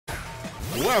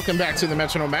Welcome back to the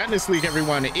Metronome Madness League,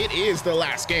 everyone. It is the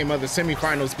last game of the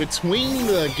semifinals between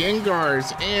the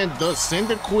Gengars and the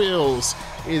Cyndaquils.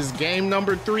 Is game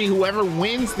number 3. Whoever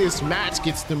wins this match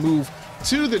gets to move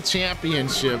to the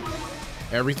championship.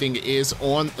 Everything is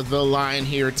on the line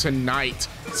here tonight.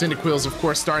 Cyndaquils, of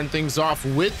course, starting things off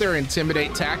with their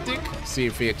Intimidate tactic. See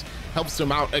if it helps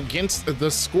them out against the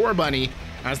Score Bunny,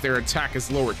 as their attack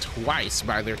is lowered twice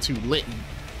by their 2 Litten.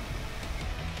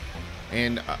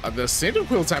 And the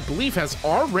Cyndaquils, I believe, has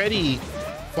already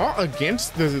fought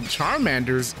against the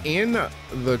Charmanders in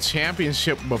the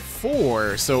championship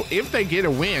before. So if they get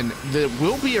a win, there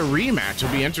will be a rematch. It'll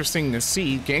be interesting to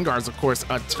see. Gengars, of course,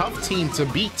 a tough team to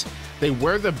beat. They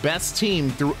were the best team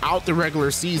throughout the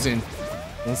regular season.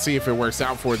 We'll see if it works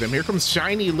out for them. Here comes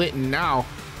Shiny Litten now,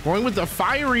 going with the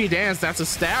Fiery Dance. That's a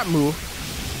stab move.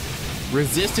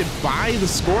 Resisted by the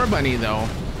Score Bunny, though.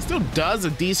 Still does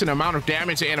a decent amount of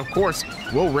damage, and of course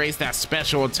will raise that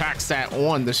special attack stat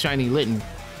on the Shiny Litten.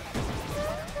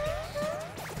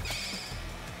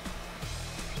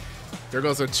 There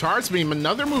goes a Charge Beam,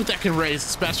 another move that can raise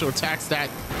special attack stat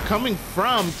coming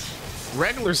from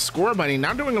regular Score Bunny.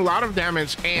 Not doing a lot of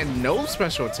damage and no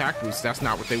special attack boost. That's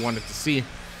not what they wanted to see.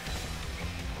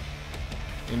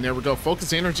 And there we go,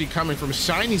 focus energy coming from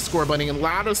Shiny Score Bunny. A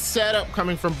lot of setup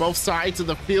coming from both sides of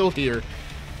the field here.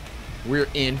 We're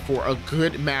in for a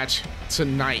good match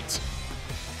tonight.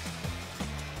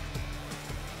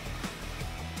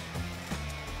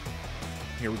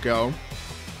 Here we go.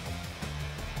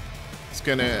 It's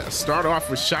gonna start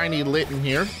off with Shiny Litten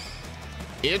here.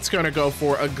 It's gonna go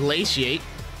for a Glaciate.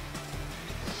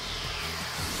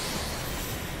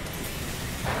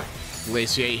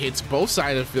 Glaciate hits both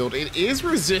sides of the field. It is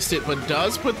resisted, but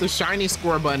does put the Shiny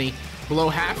Score Bunny below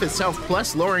half its health,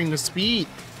 plus lowering the speed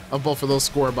of both of those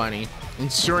Score Bunny,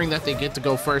 ensuring that they get to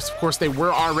go first. Of course, they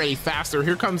were already faster.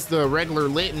 Here comes the regular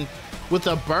Litten with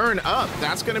a burn up.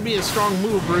 That's going to be a strong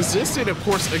move. Resisted, of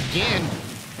course, again.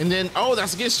 And then, oh,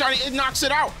 that's against Shiny. It knocks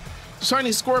it out.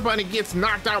 Shiny Score Bunny gets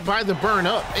knocked out by the burn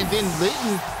up. And then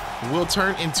Litten will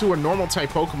turn into a normal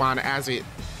type Pokemon as it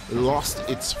lost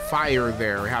its fire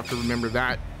there. We have to remember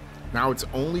that. Now it's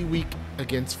only weak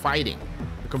against fighting.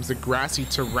 Here comes the Grassy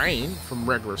Terrain from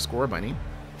regular Score Bunny.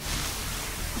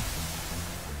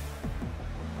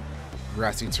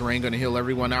 Grassy Terrain gonna heal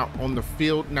everyone out on the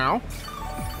field now.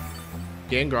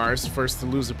 Gengars, first to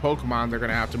lose a Pokemon, they're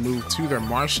gonna have to move to their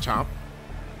Marsh Top.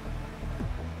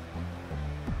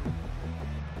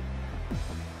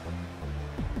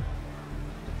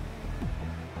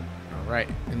 All right,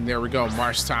 and there we go,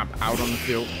 Marsh Top out on the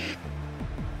field.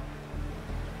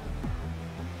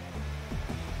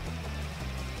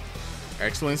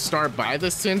 Excellent start by the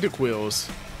Cyndaquils.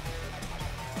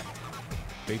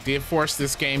 They did force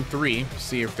this game 3.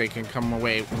 See if they can come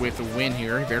away with a win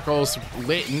here. There goes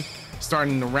Litten,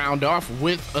 starting to round off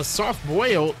with a soft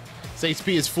boiled. His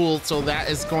HP is full, so that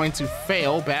is going to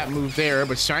fail. Bad move there,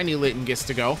 but Shiny Litten gets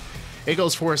to go. It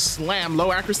goes for a Slam,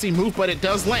 low accuracy move, but it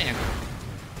does land.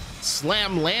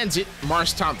 Slam lands it.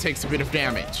 Marsh Top takes a bit of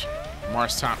damage.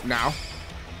 Marsh Top now.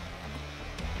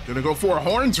 Gonna go for a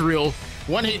Horn Drill.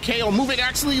 One-hit KO move, it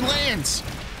actually lands.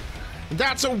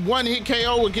 That's a one-hit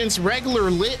KO against regular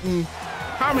Litten.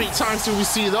 How many times do we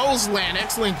see those land?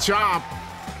 Excellent job.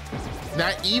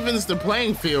 That evens the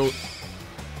playing field.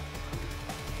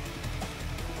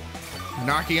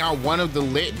 Knocking out one of the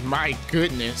Litten, my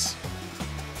goodness.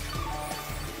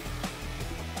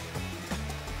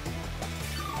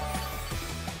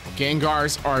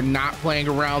 Gengars are not playing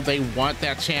around. They want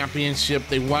that championship.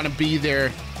 They want to be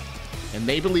there. And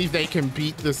they believe they can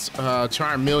beat this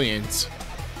Charmeleons.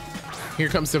 Here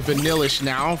comes the Vanillish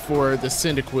now for the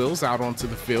Cyndaquils out onto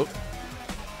the field.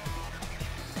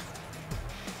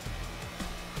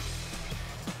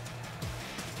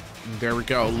 And there we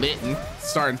go, Litten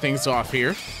starting things off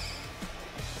here.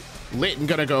 Litten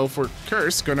gonna go for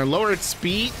Curse, gonna lower its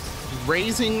speed,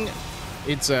 raising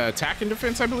its attack and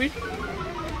defense, I believe.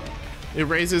 It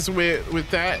raises with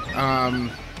that,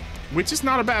 which is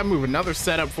not a bad move. Another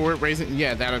setup for it, raising,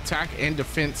 yeah, that attack and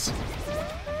defense.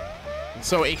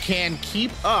 So it can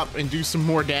keep up and do some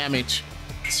more damage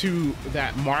to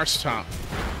that Marsh Top.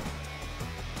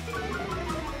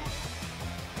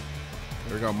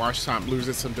 There we go, Marsh Top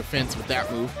loses some defense with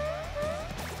that move.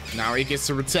 Now he gets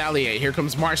to retaliate. Here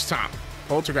comes Marsh Top.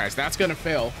 Poltergeist, that's gonna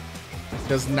fail.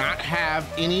 Does not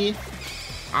have any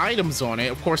items on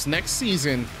it. Of course, next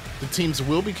season, the teams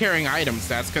will be carrying items.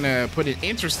 That's gonna put an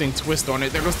interesting twist on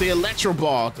it. There goes the Electro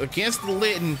Ball against the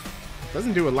Litten.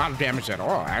 Doesn't do a lot of damage at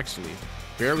all, actually.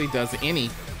 Barely does any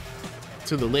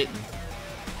to the Litten.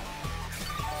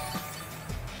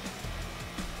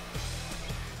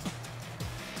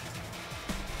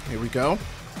 Here we go.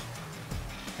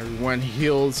 Everyone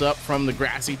heals up from the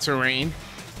grassy terrain.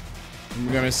 And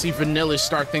we're gonna see Vanillish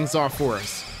start things off for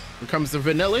us. Here comes the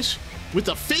Vanillish with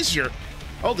a fissure.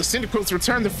 Oh, the Cyndaquils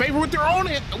return the favor with their own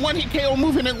one-hit KO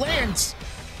move, and it lands.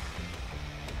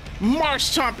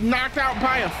 Marshtomp knocked out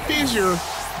by a fissure.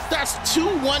 That's 2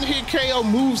 one-hit KO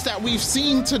moves that we've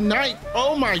seen tonight.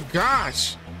 Oh my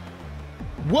gosh.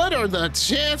 What are the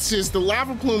chances? The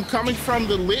Lava Plume coming from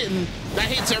the Litten. That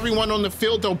hits everyone on the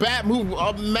field, though. Bad move,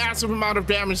 a massive amount of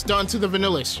damage done to the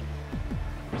Vanillish.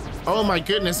 Oh my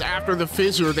goodness, after the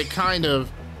fissure, they kind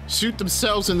of shoot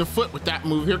themselves in the foot with that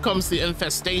move. Here comes the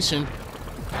Infestation.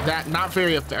 That not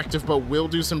very effective, but will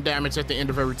do some damage at the end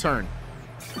of every turn.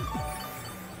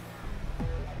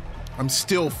 I'm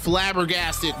still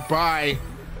flabbergasted by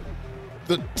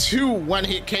the 2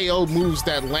 one-hit KO moves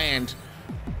that land.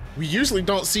 We usually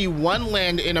don't see one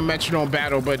land in a Metronome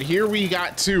battle, but here we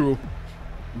got 2.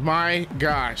 My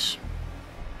gosh.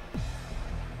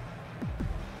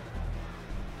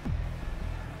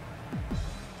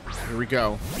 Here we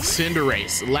go.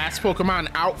 Cinderace, last Pokemon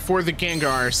out for the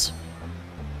Gengars.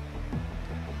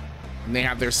 And they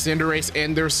have their Cinderace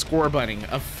and their Scorbunny,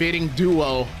 a fitting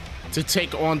duo to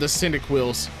take on the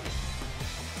Cyndaquils.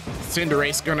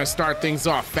 Cinderace gonna start things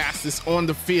off. Fastest on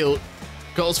the field.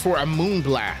 Goes for a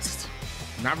Moonblast.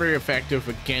 Not very effective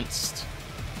against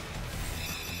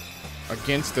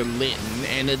the Litten,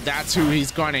 and that's who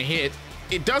he's gonna hit.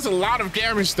 It does a lot of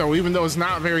damage though, even though it's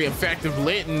not very effective.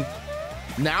 Litten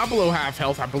now below half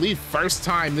health. I believe first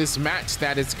time this match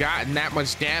that it's gotten that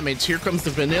much damage. Here comes the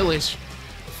Vanillish.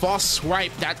 False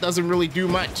Swipe, that doesn't really do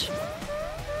much.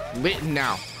 Litten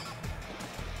now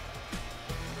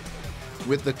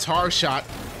with the Tar Shot.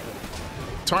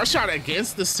 Tar Shot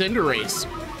against the Cinderace.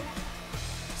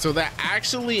 So that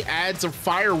actually adds a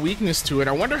fire weakness to it.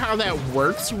 I wonder how that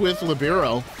works with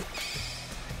Libero.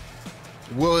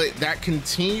 Will that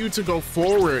continue to go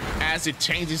forward as it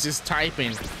changes its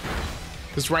typing?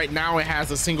 Because right now it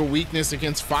has a single weakness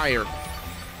against fire.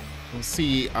 We'll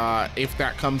see if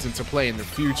that comes into play in the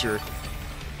future.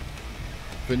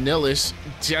 Vanillish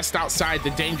just outside the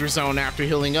danger zone after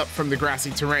healing up from the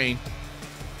grassy terrain.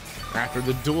 After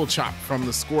the dual chop from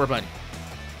the Scorbunny.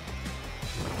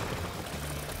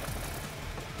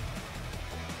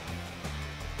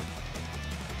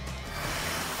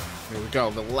 There we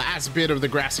go. The last bit of the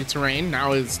grassy terrain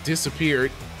now has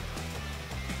disappeared.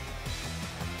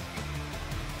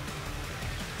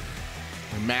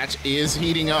 The match is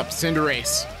heating up.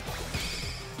 Cinderace.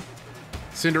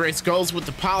 Cinderace goes with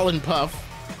the Pollen Puff.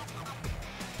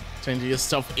 Changing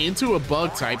itself into a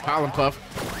bug type. Pollen Puff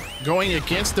going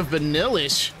against the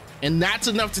Vanillish, and that's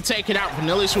enough to take it out.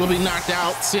 Vanillish will be knocked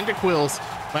out. Cyndaquils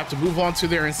will have to move on to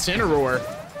their Incineroar.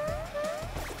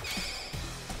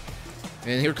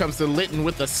 And here comes the Litten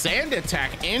with the Sand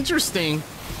Attack. Interesting.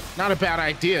 Not a bad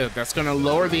idea. That's going to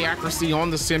lower the accuracy on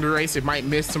the Cinderace. It might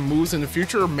miss some moves in the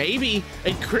future, or maybe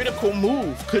a critical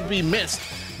move could be missed.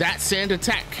 That Sand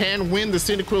Attack can win the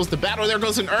Cyndaquils the battle. There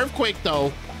goes an Earthquake,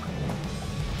 though.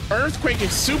 Earthquake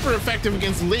is super effective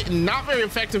against Litten, not very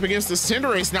effective against the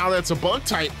Cinderace now that's a bug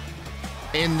type.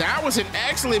 And that was an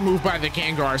excellent move by the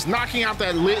Gengars, knocking out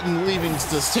that Litten, leaving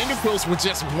the Cyndaquils with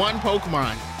just 1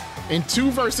 Pokemon. And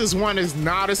 2 versus 1 is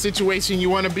not a situation you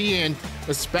want to be in,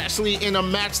 especially in a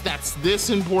match that's this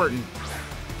important.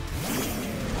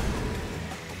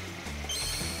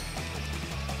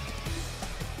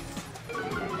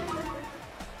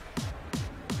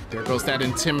 There goes that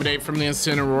Intimidate from the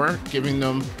Incineroar, giving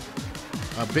them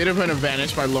a bit of an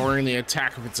advantage by lowering the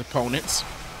attack of its opponents.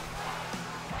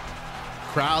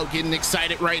 Crowd getting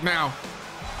excited right now.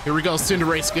 Here we go,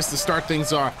 Cinderace gets to start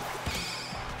things off.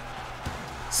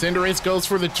 Cinderace goes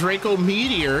for the Draco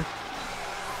Meteor.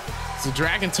 It's a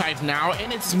Dragon type now,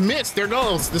 and it's missed. There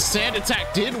goes. The Sand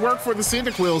Attack did work for the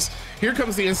Cyndaquils. Here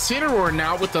comes the Incineroar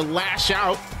now with the Lash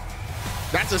Out.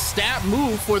 That's a stab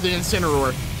move for the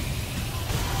Incineroar.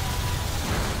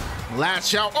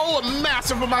 Lash Out. Oh, a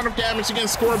massive amount of damage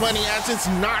against Scorbunny as it's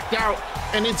knocked out,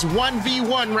 and it's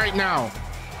 1v1 right now.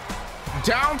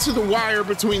 Down to the wire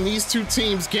between these two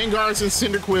teams, Gengars and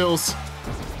Cyndaquils.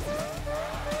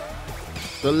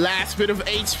 The last bit of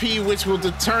HP, which will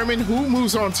determine who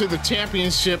moves on to the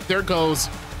championship. There goes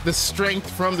the strength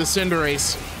from the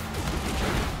Cinderace.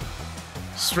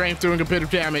 Strength doing a bit of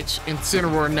damage.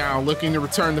 Incineroar now looking to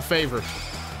return the favor.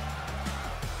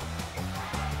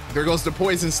 There goes the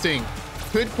Poison Sting.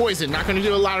 Good poison, not going to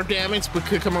do a lot of damage, but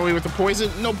could come away with the poison.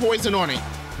 No poison on it.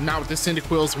 Not what the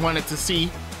Cyndaquils wanted to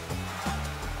see.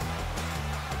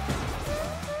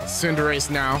 Cinderace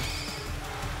now.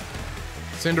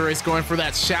 Cinderace going for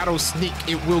that Shadow Sneak.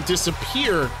 It will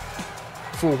disappear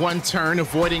for one turn,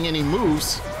 avoiding any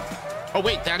moves. Oh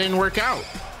wait, that didn't work out.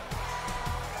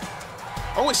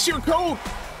 Oh, it's sheer cold.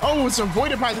 Oh, it's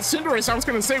avoided by the Cinderace. I was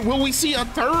gonna say, will we see a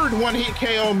third one-hit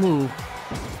KO move?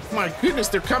 My goodness,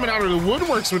 they're coming out of the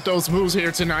woodworks with those moves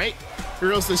here tonight. Here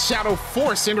goes the Shadow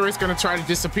Force. Cinderace gonna try to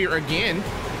disappear again.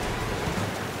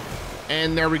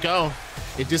 And there we go.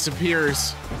 It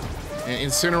disappears. And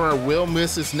Incineroar will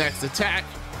miss its next attack.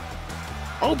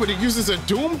 Oh, but it uses a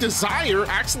Doom Desire.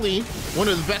 Actually, one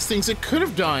of the best things it could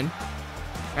have done,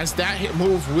 as that hit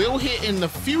move will hit in the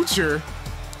future.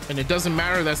 And it doesn't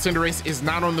matter that Cinderace is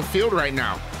not on the field right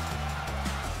now.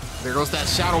 There goes that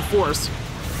Shadow Force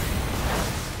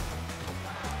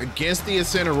against the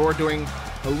Incineroar, doing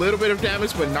a little bit of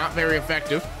damage, but not very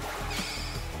effective.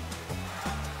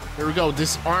 Here we go,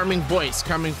 Disarming Voice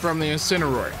coming from the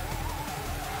Incineroar.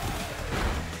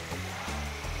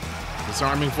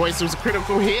 Disarming Voice was a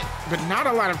critical hit, but not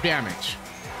a lot of damage.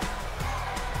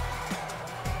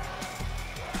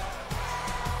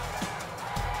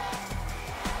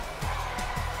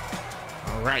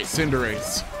 All right,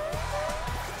 Cinderace.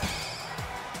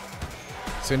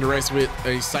 Cinderace with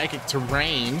a Psychic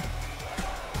Terrain,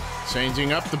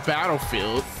 changing up the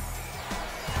battlefield.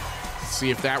 See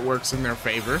if that works in their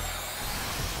favor.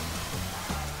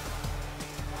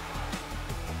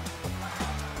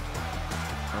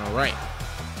 All right.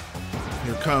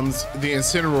 Here comes the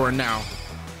Incineroar now.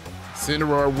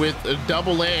 Incineroar with a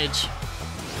double edge.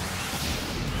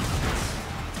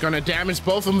 Gonna damage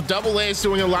both of them. Double edge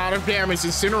doing a lot of damage.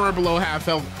 Incineroar below half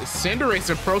health.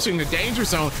 Cinderace approaching the danger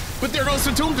zone. But there goes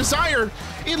the Doom Desire.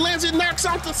 It lands, it knocks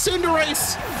out the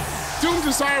Cinderace. Doom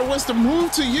Desire was the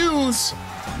move to use.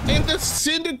 And the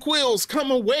Cyndaquils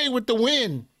come away with the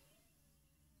win.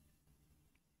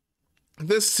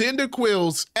 The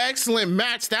Cyndaquils, excellent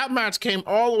match. That match came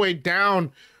all the way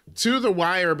down to the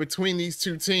wire between these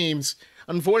two teams.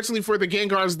 Unfortunately for the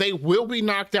Gengars, they will be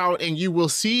knocked out, and you will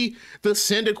see the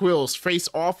Cyndaquils face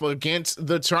off against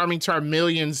the Charming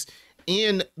Charmeleons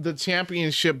in the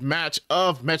championship match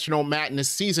of Metronome Madness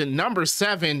season number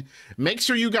 7. Make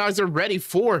sure you guys are ready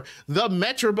for the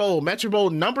Metro Bowl. Metro Bowl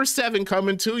number 7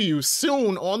 coming to you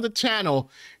soon on the channel,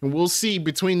 and we'll see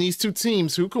between these two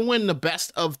teams who can win the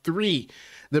best of 3.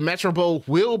 The Metro Bowl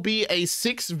will be a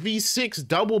 6v6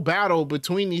 double battle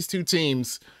between these two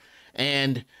teams,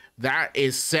 and that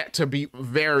is set to be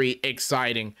very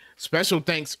exciting. Special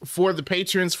thanks for the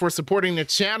patrons for supporting the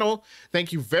channel.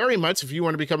 Thank you very much. If you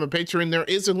want to become a patron, there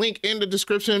is a link in the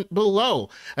description below,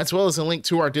 as well as a link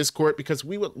to our Discord, because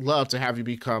we would love to have you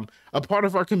become a part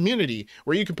of our community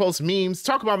where you can post memes,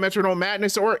 talk about Metronome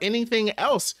Madness, or anything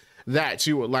else that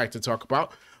you would like to talk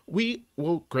about. We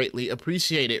will greatly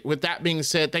appreciate it. With that being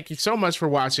said, thank you so much for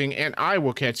watching, and I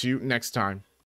will catch you next time.